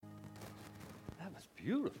That's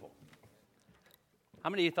beautiful.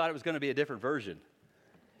 How many of you thought it was going to be a different version?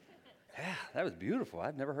 Yeah, that was beautiful.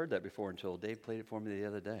 I'd never heard that before until Dave played it for me the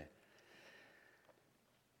other day.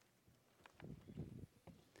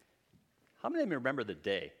 How many of you remember the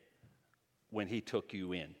day when he took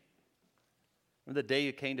you in? Remember the day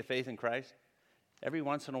you came to faith in Christ? Every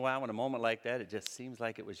once in a while, in a moment like that, it just seems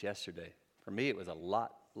like it was yesterday. For me, it was a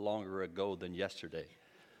lot longer ago than yesterday.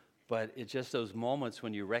 But it's just those moments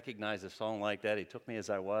when you recognize a song like that. He took me as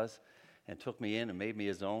I was and took me in and made me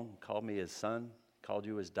his own, called me his son, called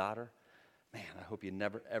you his daughter. Man, I hope you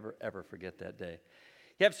never, ever, ever forget that day.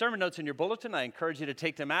 You have sermon notes in your bulletin. I encourage you to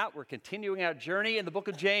take them out. We're continuing our journey in the book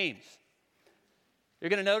of James. You're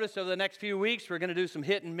going to notice over the next few weeks, we're going to do some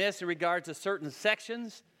hit and miss in regards to certain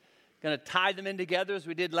sections. Going to tie them in together as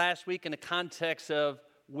we did last week in the context of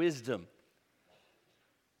wisdom.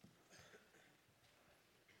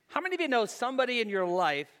 How many of you know somebody in your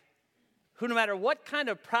life who, no matter what kind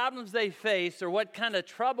of problems they face or what kind of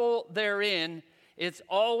trouble they're in, it's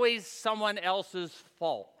always someone else's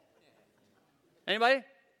fault? Anybody?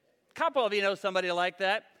 A couple of you know somebody like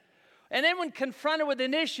that. And then when confronted with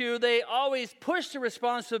an issue, they always push the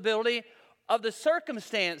responsibility of the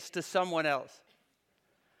circumstance to someone else.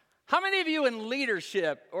 How many of you in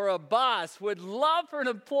leadership or a boss would love for an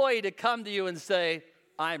employee to come to you and say,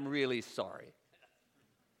 I'm really sorry.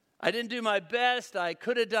 I didn't do my best. I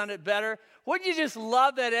could have done it better. Wouldn't you just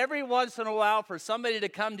love that every once in a while for somebody to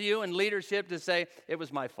come to you in leadership to say, it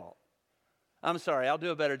was my fault. I'm sorry, I'll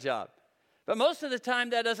do a better job. But most of the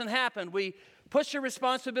time that doesn't happen. We push the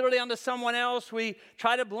responsibility onto someone else. We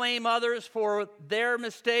try to blame others for their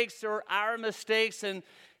mistakes or our mistakes and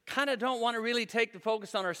kind of don't want to really take the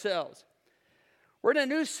focus on ourselves. We're in a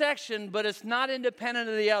new section, but it's not independent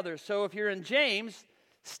of the other. So if you're in James,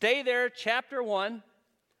 stay there, chapter 1.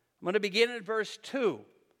 I'm going to begin at verse 2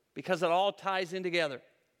 because it all ties in together.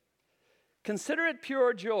 Consider it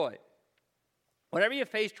pure joy whenever you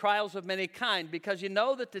face trials of many kinds, because you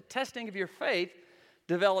know that the testing of your faith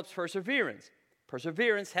develops perseverance.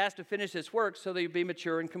 Perseverance has to finish its work so that you be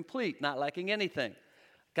mature and complete, not lacking anything.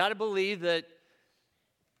 Got to believe that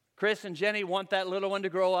Chris and Jenny want that little one to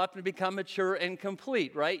grow up and become mature and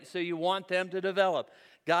complete, right? So you want them to develop.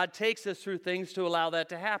 God takes us through things to allow that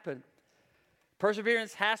to happen.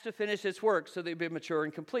 Perseverance has to finish its work so that you be mature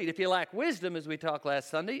and complete. If you lack wisdom, as we talked last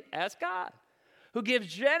Sunday, ask God, who gives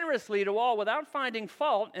generously to all without finding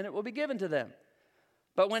fault, and it will be given to them.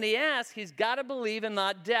 But when he asks, he's got to believe and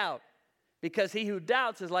not doubt, because he who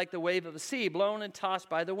doubts is like the wave of the sea, blown and tossed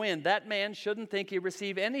by the wind. That man shouldn't think he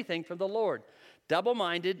receive anything from the Lord.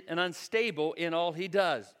 Double-minded and unstable in all he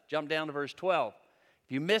does. Jump down to verse 12.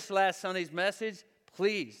 If you missed last Sunday's message,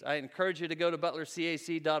 please, I encourage you to go to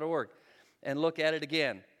butlercac.org and look at it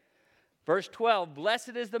again. Verse 12,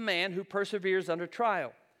 blessed is the man who perseveres under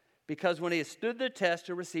trial, because when he has stood the test,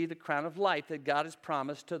 he'll receive the crown of life that God has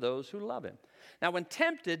promised to those who love him. Now, when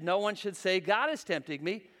tempted, no one should say, God is tempting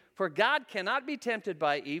me, for God cannot be tempted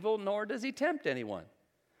by evil, nor does he tempt anyone.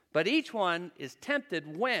 But each one is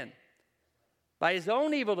tempted when, by his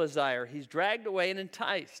own evil desire, he's dragged away and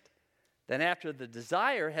enticed. Then after the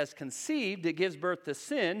desire has conceived, it gives birth to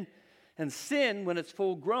sin, and sin, when it's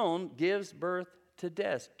full grown, gives birth to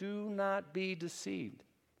death. Do not be deceived,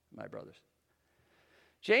 my brothers.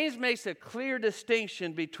 James makes a clear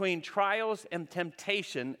distinction between trials and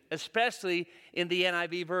temptation, especially in the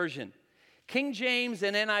NIV version. King James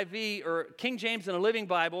and NIV, or King James and the Living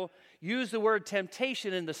Bible, use the word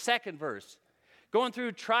temptation in the second verse. Going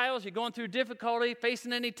through trials, you're going through difficulty,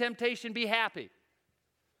 facing any temptation, be happy.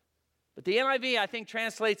 But the NIV, I think,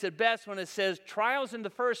 translates it best when it says trials in the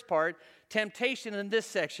first part, temptation in this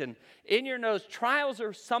section. In your notes, trials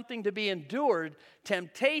are something to be endured.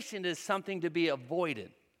 Temptation is something to be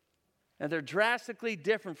avoided. And they're drastically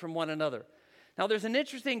different from one another. Now, there's an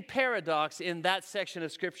interesting paradox in that section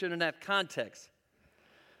of Scripture and in that context.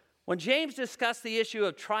 When James discussed the issue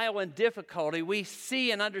of trial and difficulty, we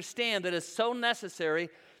see and understand that it's so necessary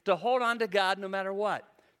to hold on to God no matter what.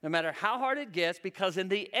 No matter how hard it gets, because in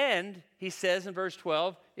the end, he says in verse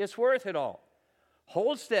 12, it's worth it all.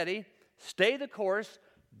 Hold steady, stay the course,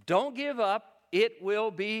 don't give up, it will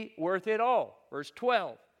be worth it all. Verse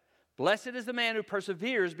 12, blessed is the man who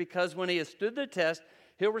perseveres, because when he has stood the test,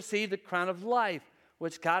 he'll receive the crown of life,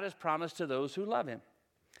 which God has promised to those who love him.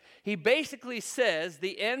 He basically says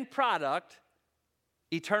the end product,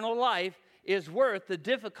 eternal life, is worth the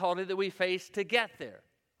difficulty that we face to get there.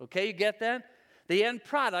 Okay, you get that? The end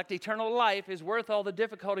product, eternal life, is worth all the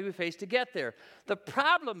difficulty we face to get there. The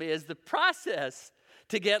problem is the process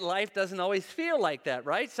to get life doesn't always feel like that,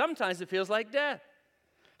 right? Sometimes it feels like death.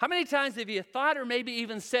 How many times have you thought or maybe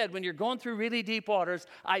even said when you're going through really deep waters,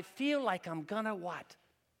 I feel like I'm gonna what?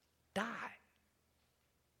 Die.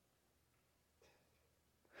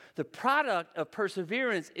 The product of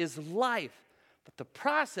perseverance is life, but the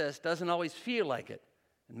process doesn't always feel like it.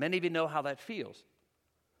 And many of you know how that feels.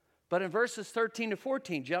 But in verses 13 to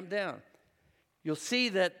 14, jump down, you'll see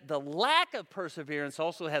that the lack of perseverance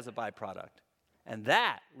also has a byproduct, and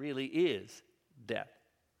that really is death.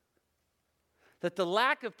 That the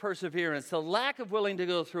lack of perseverance, the lack of willing to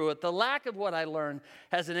go through it, the lack of what I learned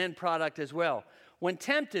has an end product as well. When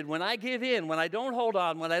tempted, when I give in, when I don't hold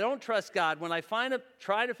on, when I don't trust God, when I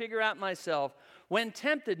try to figure out myself, when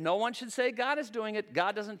tempted, no one should say God is doing it.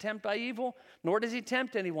 God doesn't tempt by evil, nor does he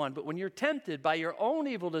tempt anyone. But when you're tempted by your own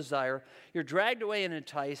evil desire, you're dragged away and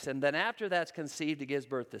enticed, and then after that's conceived, it gives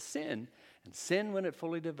birth to sin. And sin, when it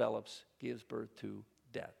fully develops, gives birth to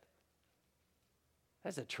death.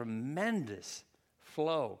 That's a tremendous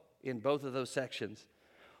flow in both of those sections.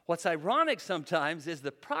 What's ironic sometimes is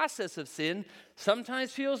the process of sin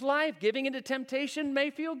sometimes feels life. Giving into temptation may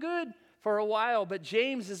feel good for a while, but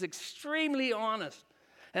James is extremely honest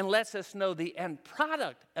and lets us know the end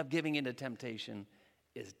product of giving into temptation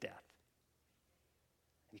is death.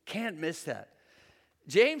 You can't miss that.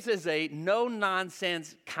 James is a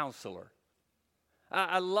no-nonsense counselor.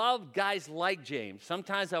 I love guys like James.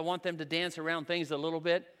 Sometimes I want them to dance around things a little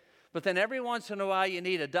bit. But then every once in a while, you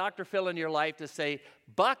need a Dr. Phil in your life to say,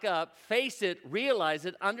 buck up, face it, realize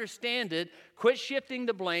it, understand it, quit shifting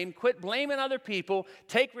the blame, quit blaming other people,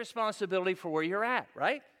 take responsibility for where you're at,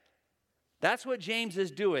 right? That's what James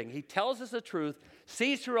is doing. He tells us the truth,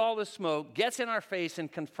 sees through all the smoke, gets in our face, and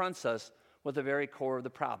confronts us with the very core of the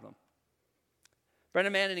problem.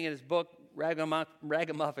 Brennan Manning, in his book,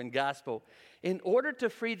 Ragamuffin Gospel, in order to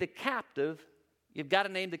free the captive, you've got to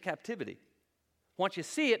name the captivity. Once you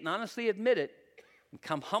see it and honestly admit it, and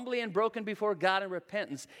come humbly and broken before God in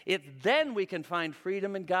repentance, it's then we can find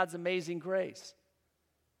freedom in God's amazing grace.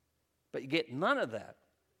 But you get none of that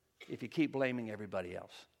if you keep blaming everybody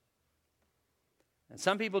else. And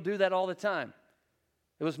some people do that all the time.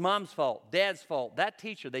 It was mom's fault, dad's fault, that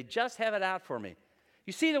teacher, they just have it out for me.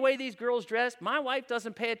 You see the way these girls dress? My wife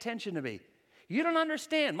doesn't pay attention to me. You don't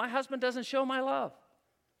understand. My husband doesn't show my love.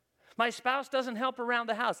 My spouse doesn't help around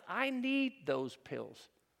the house. I need those pills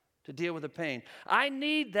to deal with the pain. I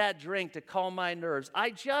need that drink to calm my nerves. I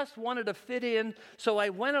just wanted to fit in, so I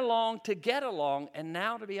went along to get along. And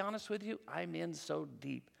now, to be honest with you, I'm in so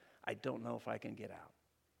deep, I don't know if I can get out.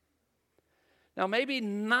 Now, maybe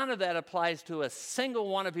none of that applies to a single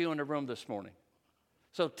one of you in the room this morning.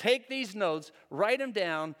 So take these notes, write them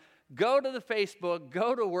down, go to the Facebook,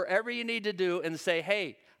 go to wherever you need to do, and say,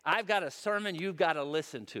 hey, I've got a sermon you've got to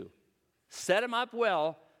listen to. Set them up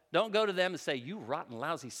well. Don't go to them and say, you rotten,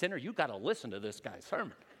 lousy sinner, you got to listen to this guy's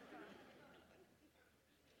sermon.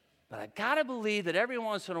 But I got to believe that every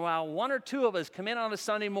once in a while, one or two of us come in on a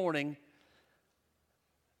Sunday morning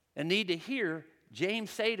and need to hear James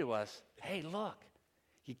say to us, hey, look,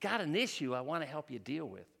 you got an issue I want to help you deal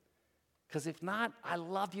with. Because if not, I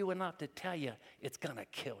love you enough to tell you it's going to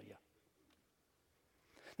kill you.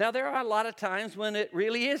 Now, there are a lot of times when it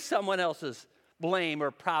really is someone else's blame or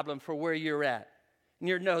problem for where you're at in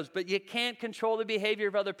your nose, but you can't control the behavior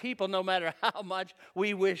of other people no matter how much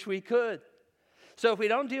we wish we could. So if we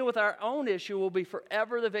don't deal with our own issue, we'll be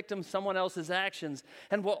forever the victim of someone else's actions,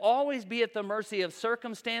 and we'll always be at the mercy of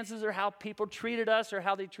circumstances or how people treated us or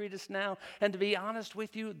how they treat us now. And to be honest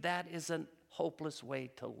with you, that is a hopeless way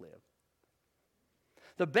to live.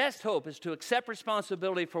 The best hope is to accept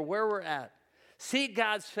responsibility for where we're at, seek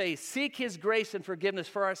God's face, seek his grace and forgiveness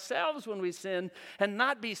for ourselves when we sin, and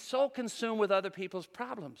not be so consumed with other people's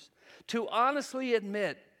problems. To honestly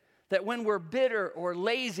admit that when we're bitter or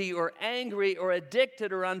lazy or angry or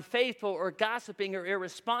addicted or unfaithful or gossiping or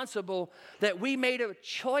irresponsible, that we made a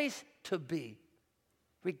choice to be,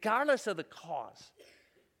 regardless of the cause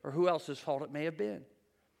or who else's fault it may have been.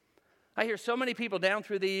 I hear so many people down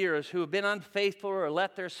through the years who have been unfaithful or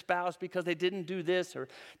left their spouse because they didn't do this or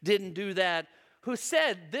didn't do that, who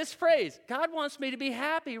said this phrase, God wants me to be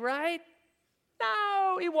happy, right?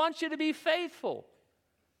 No, he wants you to be faithful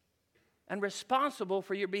and responsible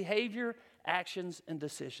for your behavior, actions, and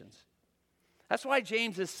decisions. That's why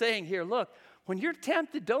James is saying here, look, when you're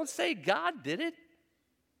tempted, don't say God did it,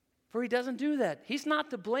 for he doesn't do that. He's not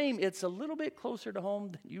to blame. It's a little bit closer to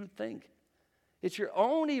home than you think. It's your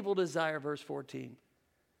own evil desire, verse 14.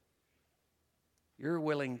 You're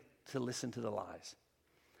willing to listen to the lies.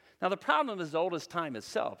 Now, the problem is as old as time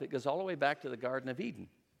itself. It goes all the way back to the Garden of Eden.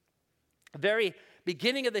 A very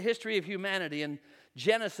beginning of the history of humanity, in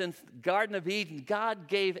Genesis, Garden of Eden, God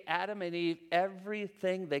gave Adam and Eve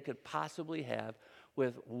everything they could possibly have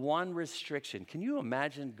with one restriction. Can you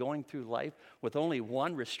imagine going through life with only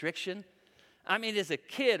one restriction? I mean, as a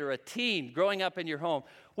kid or a teen growing up in your home,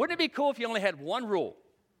 wouldn't it be cool if you only had one rule?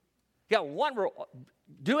 You got one rule.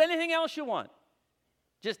 Do anything else you want.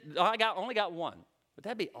 Only got one. Would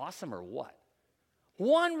that be awesome or what?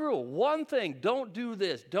 One rule, one thing. Don't do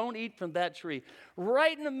this. Don't eat from that tree.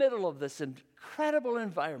 Right in the middle of this incredible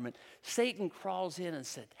environment, Satan crawls in and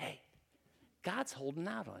said, hey, God's holding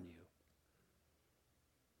out on you.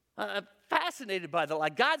 I'm fascinated by the lie.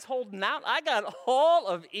 God's holding out. I got all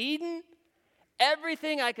of Eden,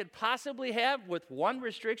 everything I could possibly have with one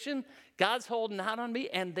restriction. God's holding out on me,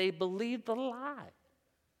 and they believed the lie.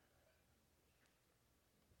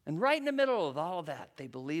 And right in the middle of all that, they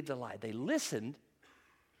believed the lie. They listened,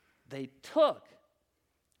 they took,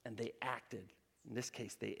 and they acted. In this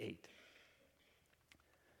case, they ate.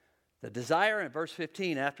 The desire in verse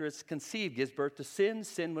 15, after it's conceived, gives birth to sin.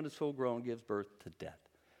 Sin, when it's full grown, gives birth to death.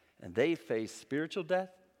 And they faced spiritual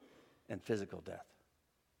death and physical death.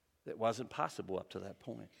 That wasn't possible up to that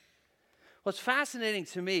point. What's fascinating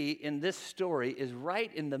to me in this story is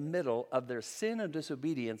right in the middle of their sin and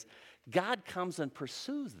disobedience, God comes and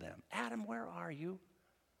pursues them. Adam, where are you?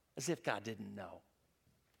 As if God didn't know.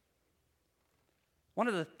 One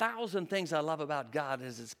of the 1,000 things I love about God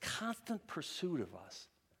is his constant pursuit of us.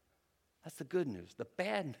 That's the good news. The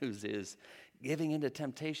bad news is giving into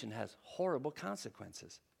temptation has horrible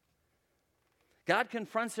consequences. God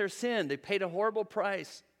confronts their sin. They paid a horrible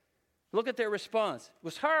price. Look at their response. It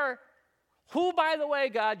was her, who, by the way,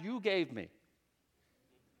 God, you gave me.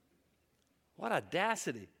 What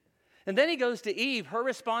audacity. And then he goes to Eve. Her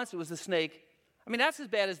response was the snake. I mean, that's as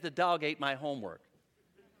bad as the dog ate my homework.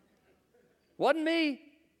 Wasn't me.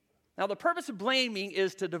 Now, the purpose of blaming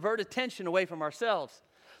is to divert attention away from ourselves.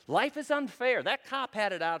 Life is unfair. That cop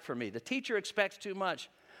had it out for me. The teacher expects too much.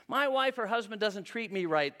 My wife or husband doesn't treat me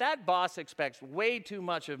right. That boss expects way too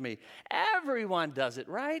much of me. Everyone does it,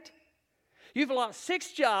 right? You've lost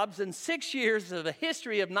 6 jobs and 6 years of a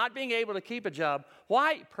history of not being able to keep a job.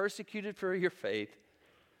 Why? Persecuted for your faith.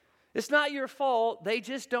 It's not your fault. They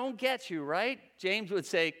just don't get you, right? James would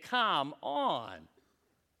say, come on.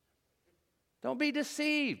 Don't be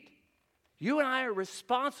deceived. You and I are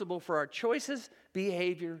responsible for our choices,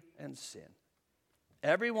 behavior, and sin.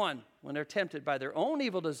 Everyone, when they're tempted by their own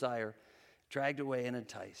evil desire, dragged away and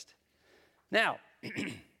enticed. Now,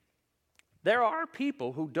 there are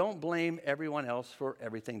people who don't blame everyone else for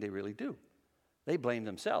everything they really do. They blame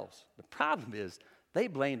themselves. The problem is they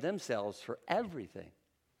blame themselves for everything.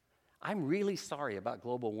 I'm really sorry about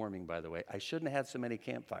global warming, by the way. I shouldn't have had so many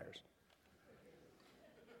campfires.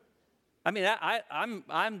 I mean,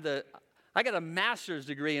 I got a master's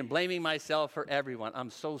degree in blaming myself for everyone. I'm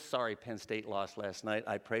so sorry Penn State lost last night.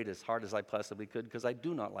 I prayed as hard as I possibly could because I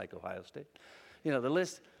do not like Ohio State. You know, the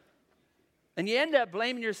list. And you end up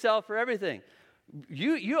blaming yourself for everything.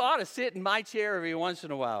 You ought to sit in my chair every once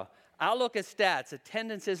in a while. I'll look at stats.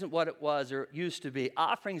 Attendance isn't what it was or it used to be.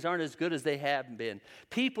 Offerings aren't as good as they have been.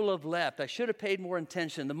 People have left. I should have paid more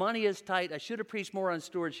attention. The money is tight. I should have preached more on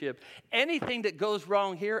stewardship. Anything that goes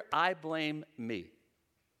wrong here, I blame me.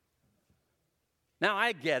 Now,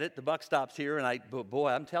 I get it. The buck stops here, and boy,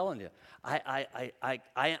 I'm telling you,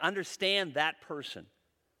 I understand that person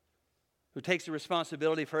who takes the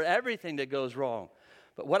responsibility for everything that goes wrong.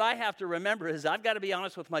 But what I have to remember is I've got to be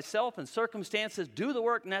honest with myself, and circumstances do the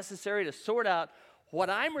work necessary to sort out what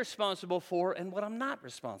I'm responsible for and what I'm not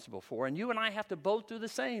responsible for. And you and I have to both do the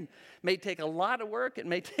same. It may take a lot of work. It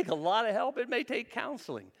may take a lot of help. It may take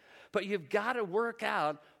counseling. But you've got to work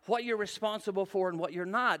out what you're responsible for and what you're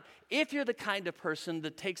not if you're the kind of person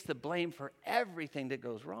that takes the blame for everything that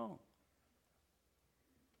goes wrong.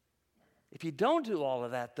 If you don't do all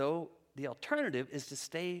of that, though, the alternative is to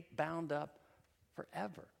stay bound up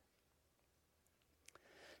forever.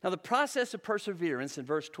 Now, the process of perseverance in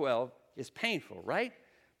verse 12 is painful, right?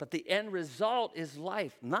 But the end result is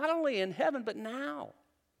life, not only in heaven, but now,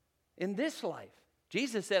 in this life.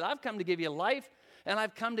 Jesus said, I've come to give you life, and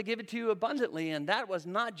I've come to give it to you abundantly, and that was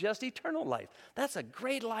not just eternal life. That's a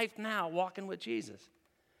great life now, walking with Jesus.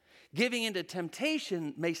 Giving into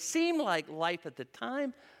temptation may seem like life at the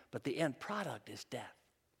time, but the end product is death.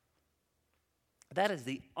 That is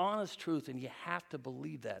the honest truth, and you have to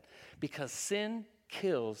believe that because sin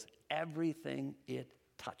kills everything it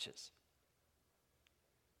touches.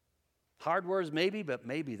 Hard words maybe, but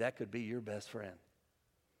maybe that could be your best friend.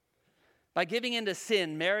 By giving into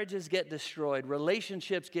sin, marriages get destroyed,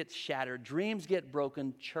 relationships get shattered, dreams get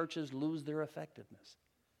broken, churches lose their effectiveness.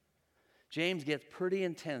 James gets pretty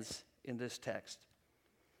intense in this text.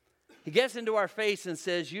 He gets into our face and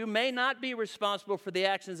says, you may not be responsible for the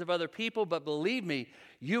actions of other people, but believe me,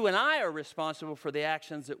 you and I are responsible for the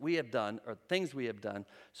actions that we have done or things we have done.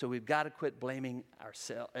 So we've got to quit blaming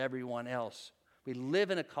everyone else. We live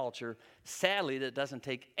in a culture, sadly, that doesn't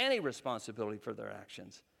take any responsibility for their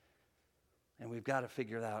actions. And we've got to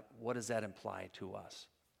figure out, what does that imply to us?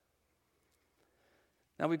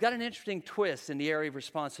 Now, we've got an interesting twist in the area of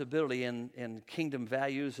responsibility in kingdom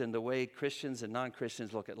values and the way Christians and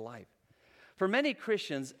non-Christians look at life. For many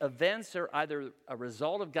Christians, events are either a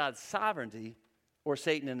result of God's sovereignty or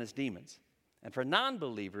Satan and his demons. And for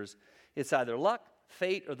non-believers, it's either luck,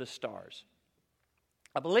 fate, or the stars.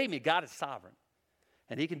 Now, believe me, God is sovereign,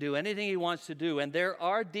 and he can do anything he wants to do. And there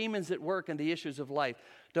are demons at work in the issues of life.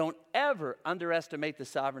 Don't ever underestimate the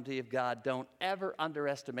sovereignty of God. Don't ever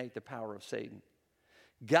underestimate the power of Satan.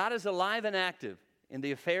 God is alive and active in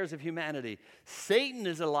the affairs of humanity. Satan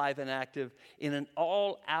is alive and active in an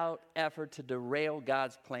all-out effort to derail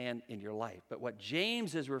God's plan in your life. But what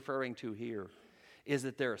James is referring to here is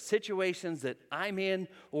that there are situations that I'm in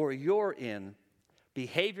or you're in,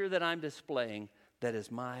 behavior that I'm displaying that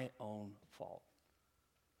is my own fault.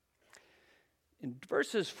 In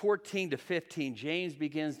verses 14 to 15, James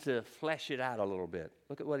begins to flesh it out a little bit.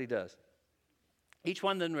 Look at what he does. Each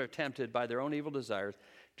one of them were tempted by their own evil desires,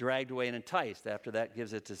 dragged away and enticed. After that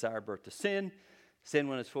gives its desire birth to sin. Sin,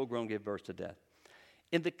 when it's full grown, gives birth to death.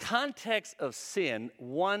 In the context of sin,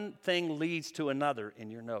 one thing leads to another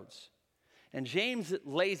in your notes. And James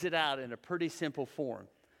lays it out in a pretty simple form.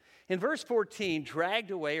 In verse 14,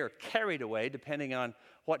 dragged away or carried away, depending on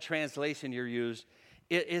what translation you use,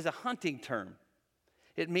 it is a hunting term.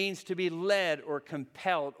 It means to be led or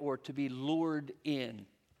compelled or to be lured in.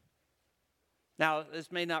 Now,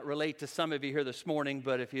 this may not relate to some of you here this morning,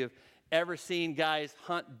 but if you've ever seen guys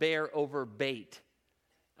hunt bear over bait,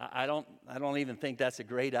 I don't even think that's a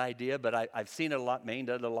great idea, but I've seen it a lot. Maine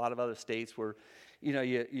does it, a lot of other states where,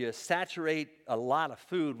 you saturate a lot of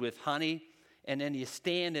food with honey, and then you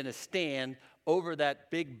stand in a stand over that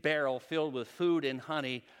big barrel filled with food and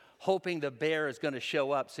honey, hoping the bear is going to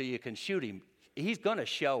show up so you can shoot him. He's going to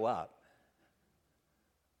show up.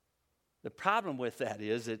 The problem with that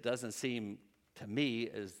is it doesn't seem to me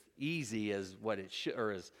as easy as what it should,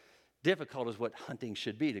 or as difficult as what hunting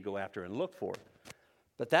should be to go after and look for.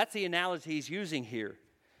 But that's the analogy he's using here.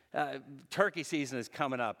 Turkey season is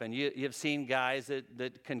coming up, and you've seen guys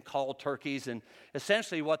that can call turkeys, and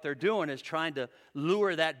essentially what they're doing is trying to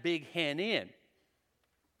lure that big hen in,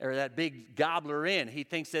 or that big gobbler in. He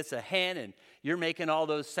thinks it's a hen, and you're making all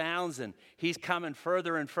those sounds, and he's coming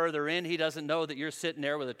further and further in. He doesn't know that you're sitting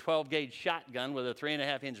there with a 12-gauge shotgun with a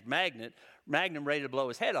 3.5-inch magnum ready to blow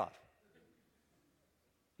his head off.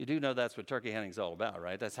 You do know that's what turkey hunting is all about,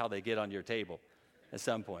 right? That's how they get on your table at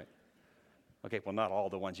some point. Okay, well, not all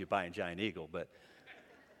the ones you buy in Giant Eagle, but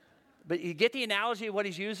you get the analogy of what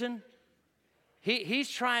he's using? He's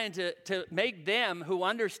trying to make them who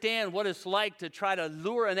understand what it's like to try to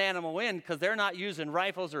lure an animal in, because they're not using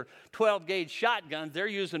rifles or 12-gauge shotguns. They're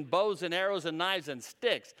using bows and arrows and knives and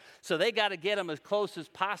sticks. So they got to get them as close as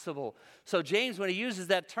possible. So James, when he uses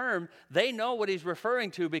that term, they know what he's referring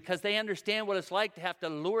to, because they understand what it's like to have to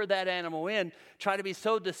lure that animal in, try to be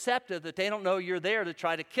so deceptive that they don't know you're there to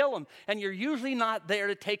try to kill them. And you're usually not there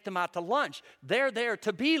to take them out to lunch. They're there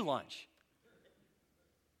to be lunch.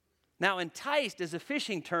 Now, enticed is a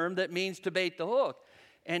fishing term that means to bait the hook.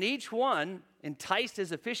 And each one, enticed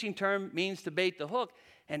is a fishing term, means to bait the hook.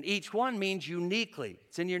 And each one means uniquely.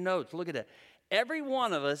 It's in your notes. Look at that. Every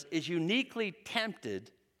one of us is uniquely tempted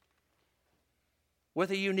with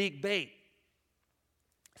a unique bait,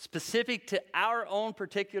 specific to our own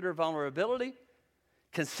particular vulnerability,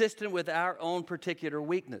 consistent with our own particular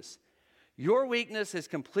weakness. Your weakness is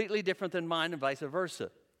completely different than mine, and vice versa.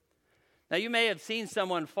 Now, you may have seen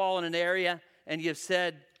someone fall in an area, and you've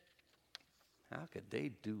said, how could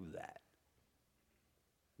they do that?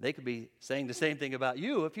 They could be saying the same thing about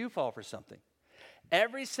you if you fall for something.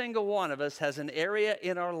 Every single one of us has an area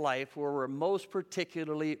in our life where we're most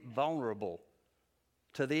particularly vulnerable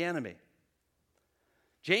to the enemy.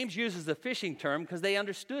 James uses the fishing term because they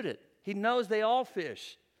understood it. He knows they all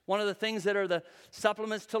fish. One of the things that are the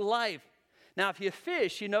supplements to life. Now, if you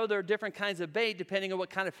fish, you know there are different kinds of bait depending on what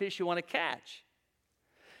kind of fish you want to catch.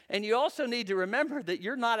 And you also need to remember that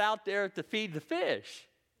you're not out there to feed the fish.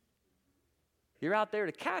 You're out there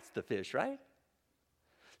to catch the fish, right?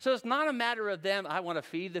 So it's not a matter of them, I want to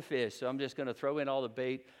feed the fish, so I'm just going to throw in all the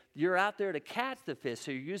bait. You're out there to catch the fish,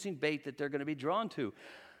 so you're using bait that they're going to be drawn to.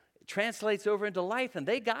 It translates over into life, and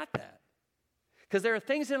they got that. Because there are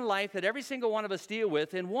things in life that every single one of us deal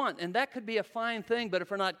with and want, and that could be a fine thing, but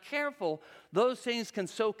if we're not careful, those things can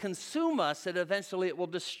so consume us that eventually it will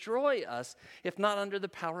destroy us, if not under the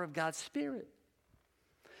power of God's Spirit.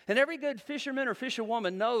 And every good fisherman or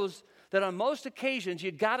fisherwoman knows that on most occasions,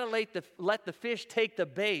 you got to let the fish take the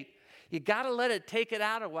bait. You got to let it take it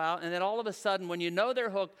out a while, and then all of a sudden, when you know they're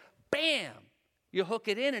hooked, bam, you hook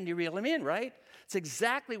it in and you reel them in, right? It's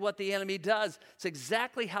exactly what the enemy does. It's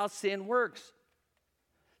exactly how sin works.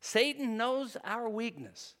 Satan knows our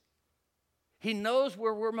weakness. He knows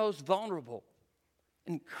where we're most vulnerable.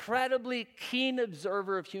 Incredibly keen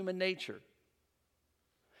observer of human nature.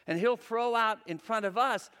 And he'll throw out in front of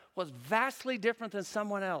us what's vastly different than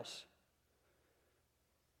someone else.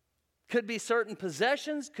 Could be certain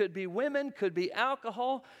possessions, could be women, could be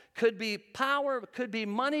alcohol, could be power, could be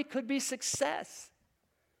money, could be success.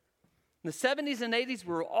 In the 70s and 80s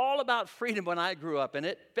were all about freedom when I grew up, and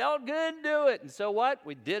it felt good to do it. And so what?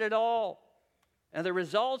 We did it all. And the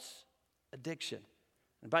results? Addiction.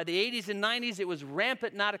 And by the 80s and 90s, it was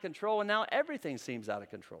rampant and out of control, and now everything seems out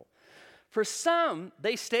of control. For some,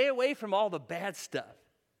 they stay away from all the bad stuff.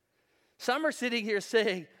 Some are sitting here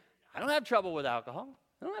saying, I don't have trouble with alcohol.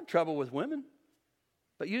 I don't have trouble with women.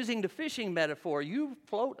 But using the fishing metaphor, you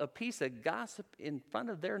float a piece of gossip in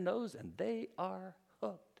front of their nose, and they are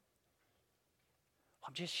hooked.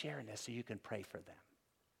 I'm just sharing this so you can pray for them.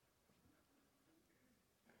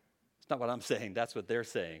 It's not what I'm saying. That's what they're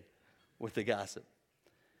saying with the gossip.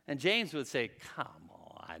 And James would say, come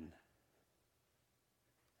on.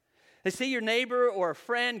 They see your neighbor or a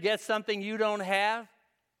friend get something you don't have,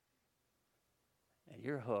 and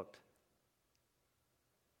you're hooked.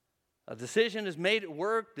 A decision is made at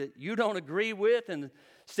work that you don't agree with, and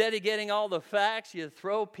instead of getting all the facts, you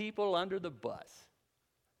throw people under the bus.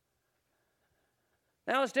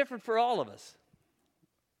 Now, it's different for all of us.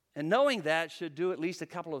 And knowing that should do at least a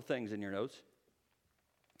couple of things in your notes.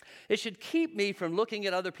 It should keep me from looking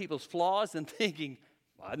at other people's flaws and thinking,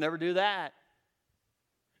 well, I'd never do that.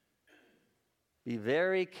 Be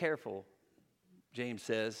very careful, James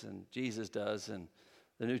says, and Jesus does, and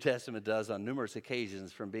the New Testament does on numerous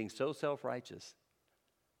occasions, from being so self-righteous.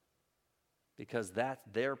 Because that's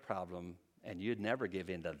their problem, and you'd never give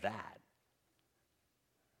in to that.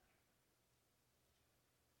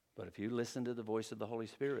 But if you listen to the voice of the Holy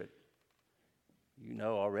Spirit, you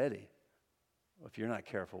know already, if you're not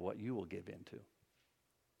careful, what you will give into.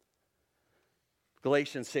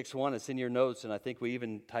 Galatians 6:1, it's in your notes, and I think we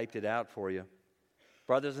even typed it out for you.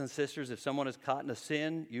 Brothers and sisters, if someone is caught in a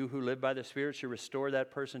sin, you who live by the Spirit should restore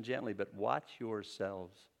that person gently, but watch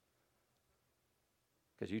yourselves,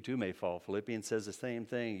 because you too may fall. Philippians says the same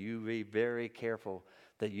thing. You be very careful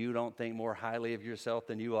that you don't think more highly of yourself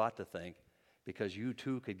than you ought to think, because you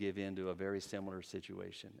too could give in to a very similar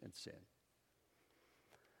situation and sin.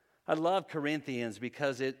 I love Corinthians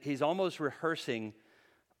because he's almost rehearsing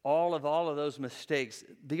all of those mistakes.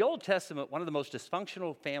 The Old Testament, one of the most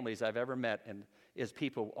dysfunctional families I've ever met, and is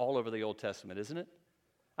people all over the Old Testament, isn't it?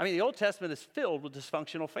 I mean, the Old Testament is filled with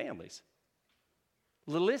dysfunctional families.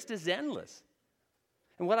 The list is endless.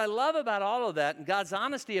 And what I love about all of that, and God's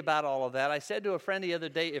honesty about all of that, I said to a friend the other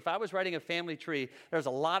day, if I was writing a family tree, there's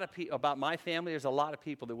a lot of people, about my family, there's a lot of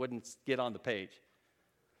people that wouldn't get on the page.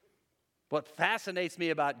 What fascinates me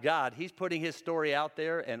about God, He's putting His story out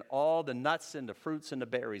there, and all the nuts and the fruits and the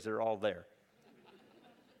berries are all there.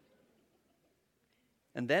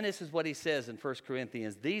 And then this is what He says in 1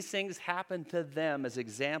 Corinthians. These things happened to them as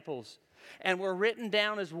examples and were written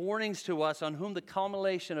down as warnings to us, on whom the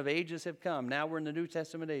culmination of ages have come. Now we're in the New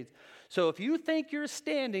Testament age. So if you think you're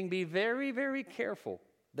standing, be very, very careful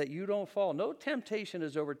that you don't fall. No temptation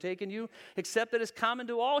has overtaken you except that is common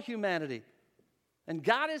to all humanity. And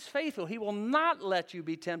God is faithful. He will not let you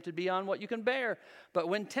be tempted beyond what you can bear. But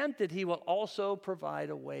when tempted, He will also provide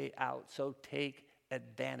a way out. So take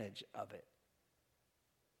advantage of it.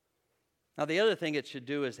 Now, the other thing it should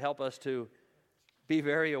do is help us to be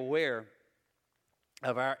very aware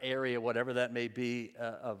of our area, whatever that may be,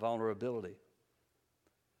 of vulnerability.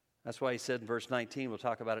 That's why He said in verse 19, we'll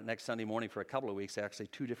talk about it next Sunday morning for a couple of weeks, actually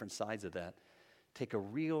two different sides of that. Take a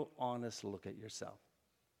real honest look at yourself.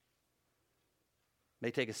 It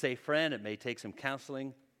may take a safe friend. It may take some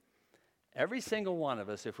counseling. Every single one of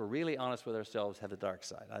us, if we're really honest with ourselves, have a dark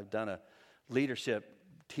side. I've done a leadership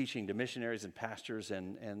teaching to missionaries and pastors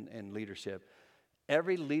and leadership.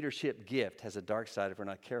 Every leadership gift has a dark side if we're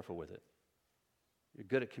not careful with it. You're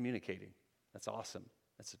good at communicating. That's awesome.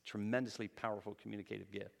 That's a tremendously powerful communicative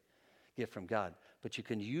gift from God. But you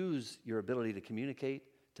can use your ability to communicate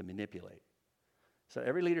to manipulate. So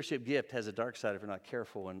every leadership gift has a dark side if we're not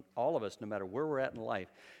careful. And all of us, no matter where we're at in life,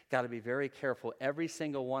 got to be very careful. Every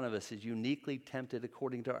single one of us is uniquely tempted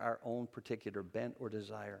according to our own particular bent or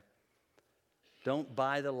desire. Don't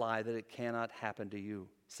buy the lie that it cannot happen to you.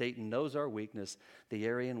 Satan knows our weakness, the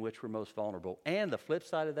area in which we're most vulnerable. And the flip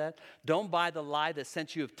side of that, don't buy the lie that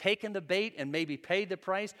since you have taken the bait and maybe paid the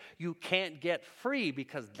price, you can't get free,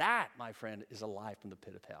 because that, my friend, is a lie from the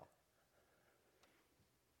pit of hell.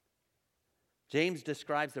 James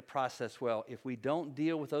describes the process well. If we don't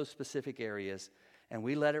deal with those specific areas and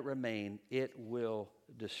we let it remain, it will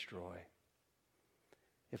destroy.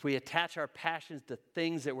 If we attach our passions to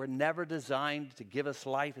things that were never designed to give us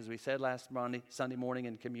life, as we said last Sunday morning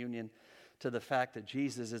in communion, to the fact that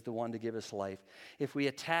Jesus is the one to give us life. If we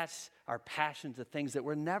attach our passions to things that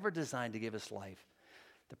were never designed to give us life,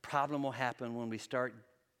 the problem will happen when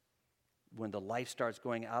the life starts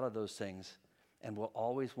going out of those things, and we'll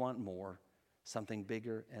always want more, something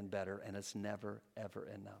bigger and better, and it's never, ever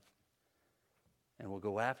enough. And we'll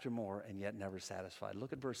go after more and yet never satisfied.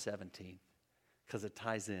 Look at verse 17. Because it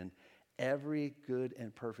ties in. Every good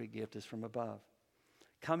and perfect gift is from above,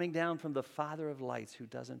 coming down from the Father of lights, who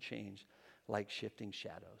doesn't change like shifting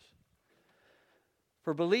shadows.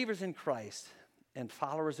 For believers in Christ and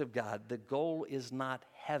followers of God, the goal is not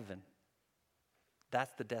heaven.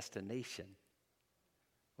 That's the destination,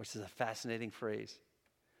 which is a fascinating phrase.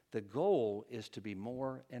 The goal is to be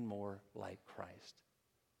more and more like Christ.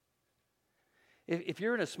 If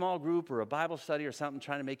you're in a small group or a Bible study or something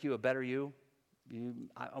trying to make you a better you,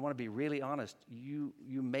 I want to be really honest, you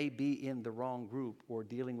may be in the wrong group or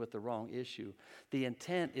dealing with the wrong issue. The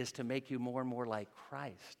intent is to make you more and more like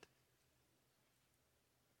Christ.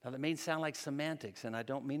 Now, that may sound like semantics, and I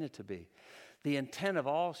don't mean it to be. The intent of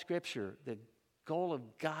all Scripture, the goal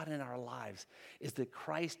of God in our lives, is that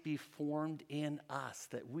Christ be formed in us,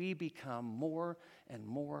 that we become more and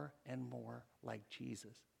more and more like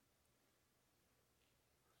Jesus.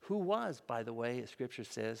 Who was, by the way, as Scripture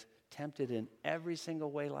says, tempted in every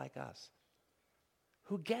single way like us.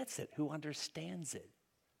 Who gets it, who understands it,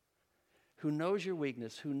 who knows your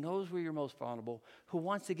weakness, who knows where you're most vulnerable, who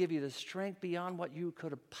wants to give you the strength beyond what you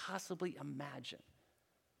could have possibly imagined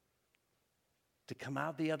to come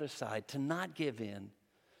out the other side, to not give in,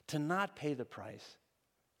 to not pay the price,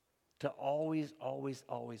 to always, always,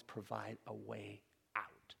 always provide a way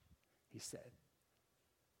out, he said.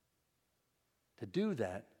 To do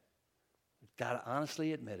that, we've got to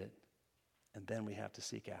honestly admit it, and then we have to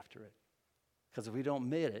seek after it. Because if we don't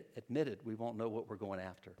admit it, we won't know what we're going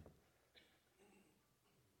after.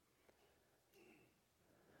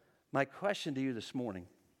 My question to you this morning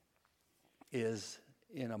is,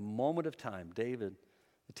 in a moment of time, David,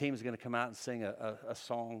 the team is going to come out and sing a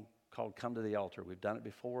song called Come to the Altar. We've done it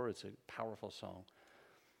before. It's a powerful song.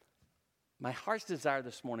 My heart's desire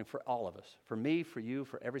this morning for all of us, for me, for you,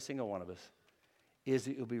 for every single one of us, is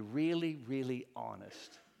that you'll be really, really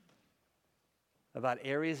honest about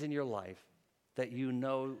areas in your life that you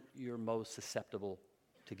know you're most susceptible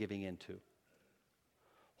to giving into.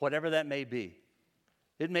 Whatever that may be.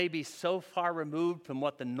 It may be so far removed from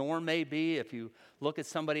what the norm may be if you look at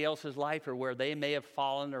somebody else's life, or where they may have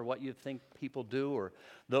fallen, or what you think people do, or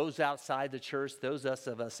those outside the church, those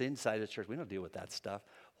of us inside the church. We don't deal with that stuff.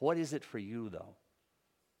 What is it for you, though?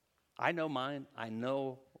 I know mine. I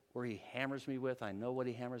know where he hammers me with. I know what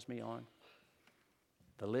he hammers me on.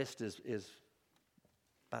 The list is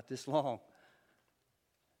about this long.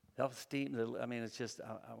 Self-esteem, it's just,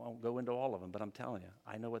 I won't go into all of them, but I'm telling you,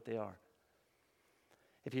 I know what they are.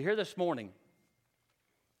 If you're here this morning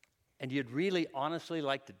and you'd really honestly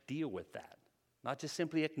like to deal with that, not just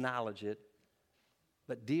simply acknowledge it,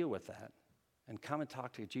 but deal with that and come and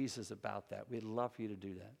talk to Jesus about that, we'd love for you to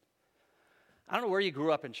do that. I don't know where you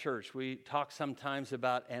grew up in church. We talk sometimes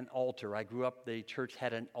about an altar. I grew up, the church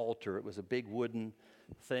had an altar. It was a big wooden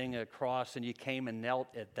thing, a cross, and you came and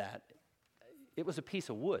knelt at that. It was a piece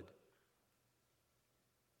of wood.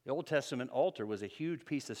 The Old Testament altar was a huge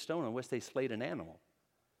piece of stone on which they slayed an animal.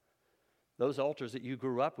 Those altars that you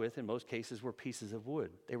grew up with, in most cases, were pieces of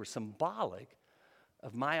wood. They were symbolic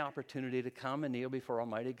of my opportunity to come and kneel before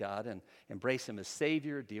Almighty God and embrace Him as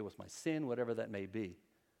Savior, deal with my sin, whatever that may be.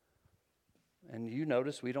 And you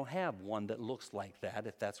notice we don't have one that looks like that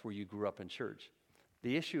if that's where you grew up in church.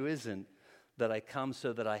 The issue isn't that I come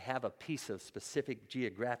so that I have a piece of specific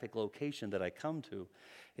geographic location that I come to.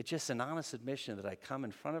 It's just an honest admission that I come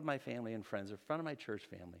in front of my family and friends, in front of my church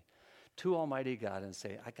family, to Almighty God and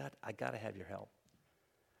say, I got to have your help.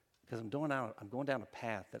 Because I'm going down a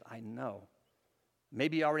path that I know.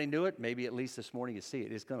 Maybe you already knew it. Maybe at least this morning you see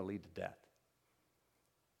it. It's going to lead to death.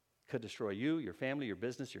 Could destroy you, your family, your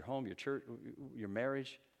business, your home, your church, your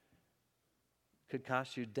marriage. Could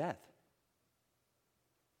cost you death.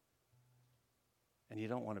 And you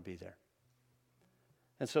don't want to be there.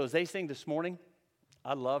 And so as they sing this morning,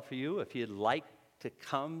 I'd love for you, if you'd like to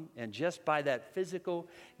come and just by that physical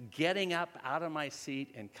getting up out of my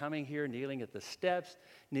seat and coming here, kneeling at the steps,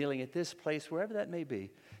 kneeling at this place, wherever that may be,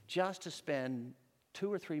 just to spend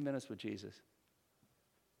 2 or 3 minutes with Jesus.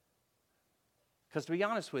 Because to be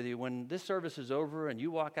honest with you, when this service is over and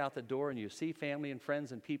you walk out the door and you see family and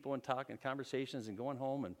friends and people and talk and conversations and going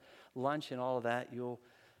home and lunch and all of that, you'll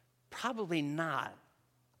probably not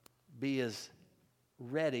be as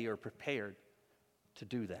ready or prepared to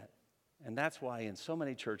do that. And that's why in so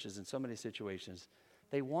many churches, in so many situations,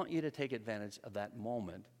 they want you to take advantage of that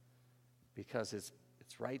moment because it's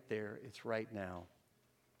right there, it's right now.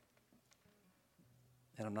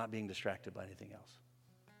 And I'm not being distracted by anything else.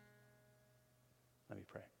 Let me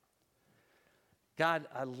pray. God,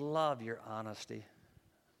 I love your honesty.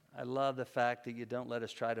 I love the fact that you don't let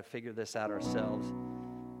us try to figure this out ourselves.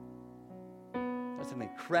 That's an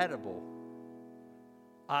incredible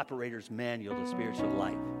operator's manual to spiritual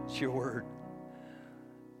life. It's your word.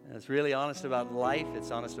 And it's really honest about life.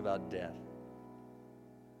 It's honest about death.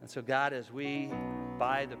 And so, God, as we,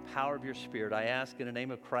 by the power of your Spirit, I ask in the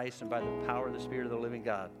name of Christ and by the power of the Spirit of the living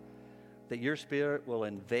God, that your Spirit will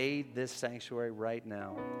invade this sanctuary right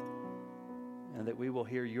now and that we will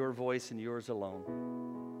hear your voice and yours alone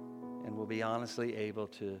and will be honestly able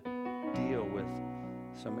to deal with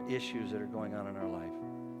some issues that are going on in our life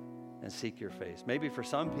and seek your face. Maybe for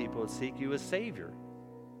some people, it's seek you as Savior,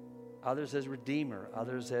 others as Redeemer,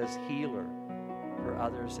 others as Healer, or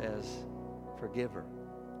others as Forgiver.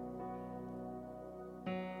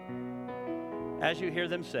 As you hear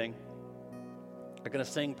them sing, they're going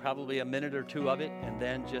to sing probably a minute or two of it and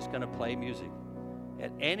then just going to play music.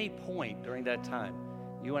 At any point during that time,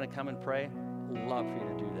 you want to come and pray, love for you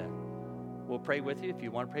to do that. We'll pray with you. If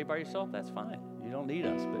you want to pray by yourself, that's fine. You don't need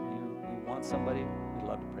us, but you want somebody, we'd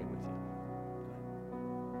love to pray with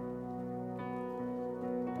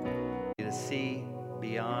you. To see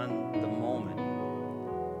beyond the moment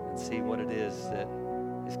and see what it is that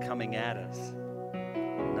is coming at us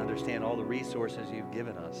and understand all the resources you've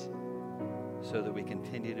given us so that we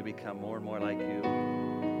continue to become more and more like you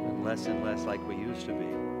and less like we used to be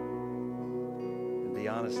and be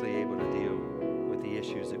honestly able to deal with the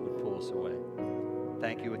issues that would pull us away.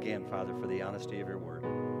 Thank you again, Father, for the honesty of your word.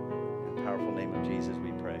 In the powerful name of Jesus,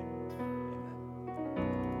 we pray. Amen.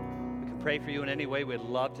 We can pray for you in any way. We'd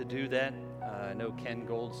love to do that. I know Ken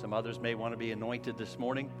Gold, some others may want to be anointed this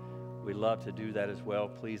morning. We'd love to do that as well.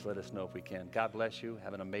 Please let us know if we can. God bless you.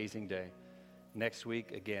 Have an amazing day. Next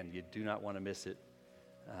week, again, you do not want to miss it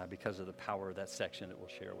because of the power of that section that we'll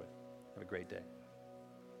share with. Have a great day.